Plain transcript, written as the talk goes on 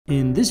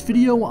In this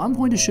video, I'm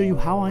going to show you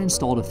how I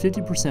installed a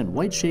 50%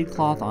 white shade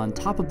cloth on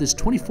top of this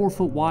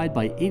 24-foot wide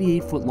by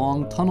 88-foot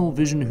long tunnel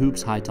Vision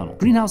Hoops high tunnel.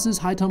 Greenhouses,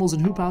 high tunnels,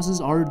 and hoop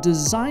houses are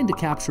designed to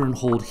capture and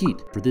hold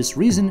heat. For this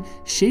reason,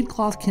 shade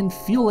cloth can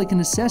feel like a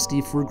necessity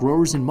for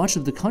growers in much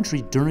of the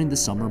country during the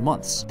summer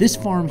months. This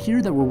farm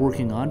here that we're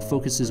working on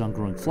focuses on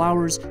growing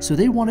flowers, so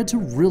they wanted to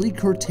really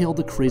curtail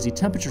the crazy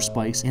temperature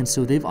spikes, and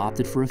so they've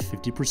opted for a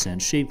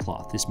 50% shade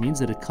cloth. This means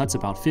that it cuts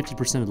about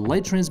 50% of the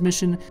light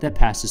transmission that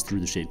passes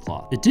through the shade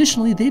cloth.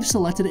 Additionally, they've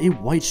selected a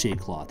white shade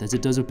cloth as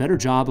it does a better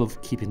job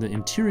of keeping the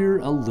interior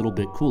a little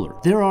bit cooler.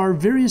 There are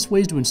various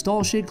ways to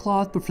install shade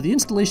cloth, but for the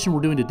installation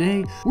we're doing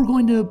today, we're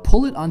going to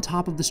pull it on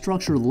top of the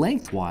structure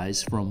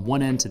lengthwise from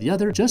one end to the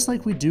other, just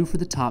like we do for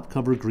the top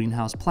cover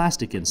greenhouse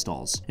plastic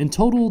installs. In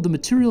total, the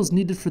materials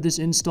needed for this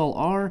install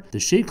are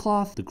the shade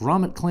cloth, the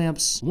grommet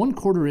clamps,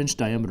 1/4 inch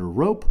diameter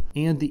rope,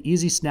 and the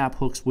easy snap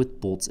hooks with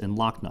bolts and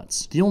lock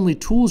nuts. The only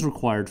tools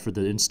required for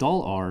the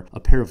install are a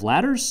pair of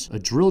ladders, a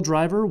drill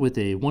driver with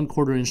a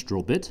 1/4 inch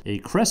drill bit, a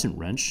crescent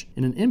wrench,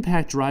 and an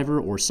impact driver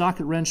or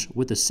socket wrench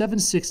with a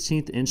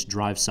 7/16 inch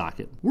drive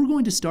socket. We're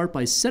going to start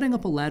by setting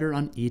up a ladder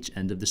on each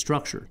end of the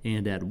structure,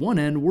 and at one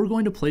end we're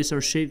going to place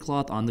our shade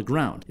cloth on the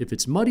ground. If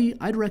it's muddy,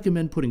 I'd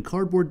recommend putting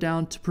cardboard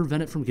down to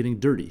prevent it from getting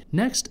dirty.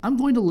 Next, I'm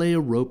going to lay a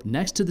rope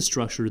next to the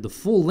structure, the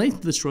full length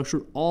of the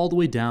structure all the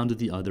way down to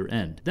the other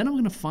end. Then I'm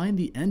going to find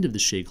the end of the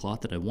shade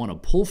cloth that I want to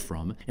pull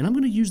from, and I'm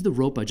going to use the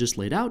rope I just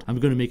laid out. I'm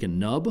going to make a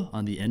nub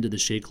on the end of the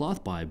shade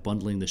cloth by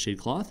bundling the shade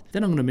cloth.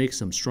 Then I'm going to make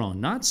some strong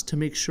knots to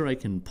make sure I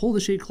can pull the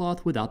shade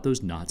cloth without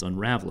those knots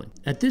unraveling.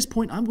 At this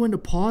point, I'm going to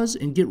pause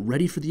and get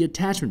ready for the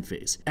attachment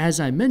phase.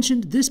 As I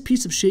mentioned, this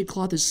piece of shade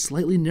cloth is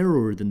slightly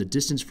narrower than the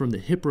distance from the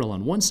hip rail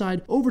on one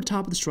side over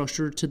top of the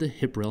structure to the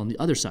hip rail on the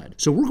other side.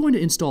 So we're going to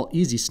install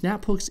easy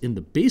snap hooks in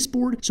the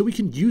baseboard so we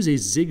can use a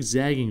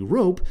zigzagging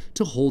rope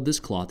to hold this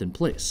cloth in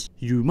place.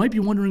 You might be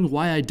wondering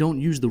why I don't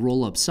use the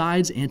roll-up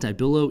sides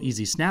Anti-Billow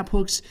easy snap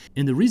hooks,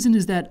 and the reason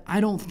is that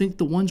I don't think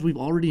the ones we've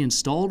already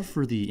installed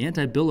for the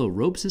Anti-Billow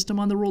rope system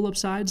on the roll-up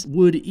sides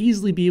would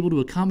easily be able to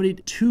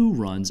accommodate 2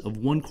 runs of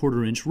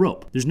 1/4 inch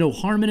rope. There's no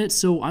harm in it,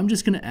 so I'm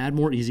just going to add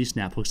more easy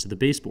snap hooks to the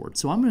baseboard.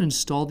 So I'm going to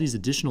install these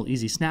additional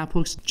easy snap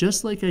hooks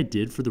just like I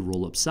did for the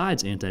roll-up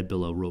sides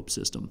Anti-Billow rope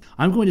system.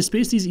 I'm going to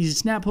space these easy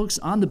snap hooks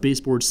on the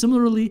baseboard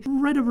similarly,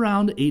 right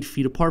around 8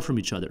 feet apart from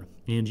each other.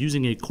 And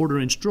using a 1/4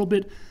 inch drill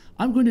bit,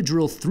 I'm going to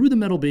drill through the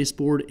metal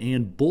baseboard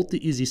and bolt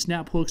the easy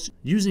snap hooks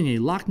using a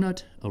lock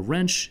nut, a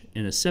wrench,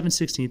 and a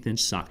 7/16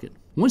 inch socket.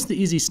 Once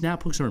the easy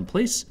snap hooks are in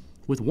place,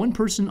 with one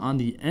person on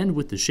the end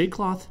with the shade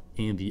cloth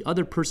and the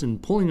other person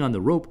pulling on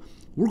the rope,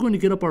 we're going to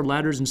get up our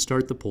ladders and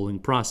start the pulling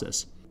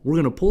process. We're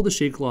going to pull the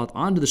shade cloth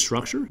onto the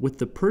structure with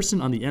the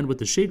person on the end with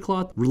the shade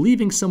cloth,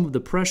 relieving some of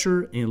the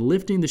pressure and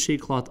lifting the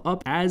shade cloth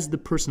up as the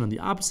person on the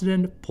opposite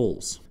end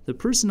pulls. The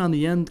person on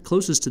the end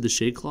closest to the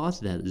shade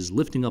cloth that is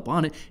lifting up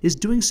on it is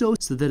doing so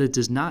that it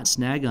does not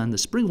snag on the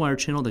spring wire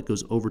channel that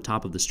goes over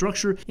top of the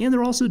structure, and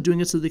they're also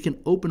doing it so they can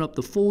open up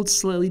the folds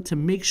slightly to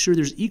make sure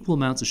there's equal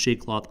amounts of shade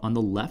cloth on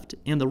the left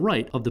and the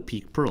right of the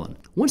peak purlin.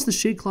 Once the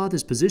shade cloth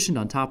is positioned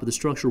on top of the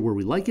structure where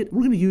we like it,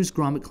 we're going to use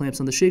grommet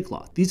clamps on the shade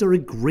cloth. These are a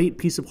great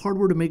piece of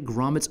hardware to make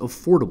grommets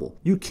affordable.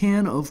 You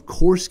can, of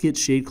course, get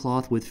shade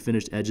cloth with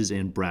finished edges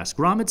and brass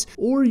grommets,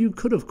 or you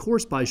could, of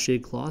course, buy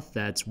shade cloth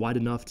that's wide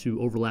enough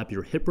to overlap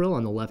your hip rail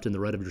on the left and the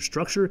right of your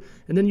structure,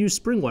 and then use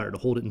spring wire to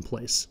hold it in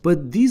place.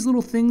 But these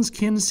little things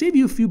can save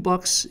you a few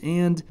bucks,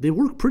 and they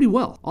work pretty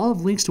well. I'll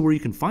have links to where you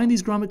can find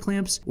these grommet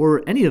clamps,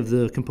 or any of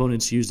the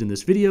components used in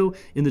this video,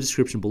 in the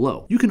description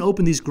below. You can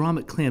open these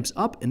grommet clamps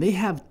up, and they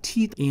have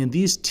teeth, and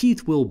these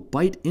teeth will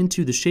bite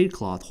into the shade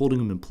cloth, holding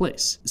them in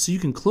place. So you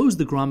can close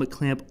the grommet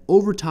clamp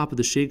over top of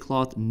the shade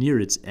cloth near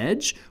its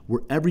edge,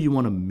 wherever you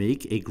want to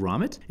make a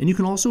grommet. And you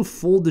can also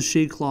fold the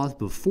shade cloth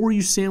before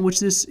you sandwich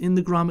this in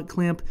the grommet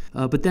clamp,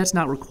 but that's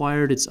not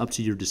required. It's up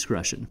to your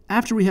discretion.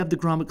 After we have the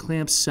grommet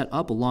clamps set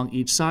up along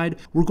each side,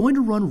 we're going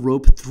to run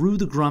rope through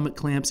the grommet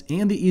clamps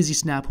and the easy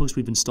snap hooks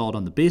we've installed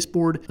on the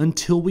baseboard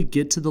until we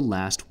get to the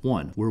last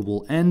one, where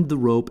we'll end the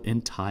rope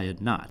and tie a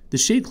knot. The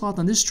shade cloth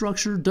on this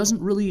structure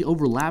doesn't really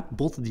overlap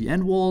both of the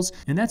end walls,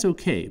 and that's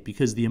okay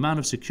because the amount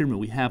of securement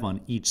we have on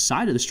each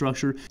side of the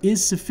structure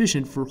is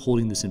sufficient for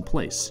holding this in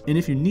place. And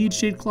if you need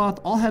shade cloth,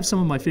 I'll have some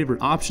of my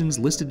favorite options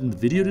listed in the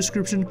video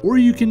description, or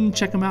you can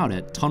check them out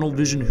at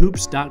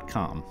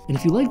tunnelvisionhoops.com. And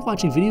if you like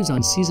watching videos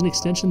on season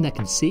extension that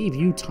can save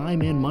you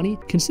time and money,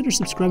 consider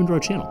subscribing to our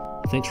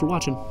channel. Thanks for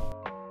watching.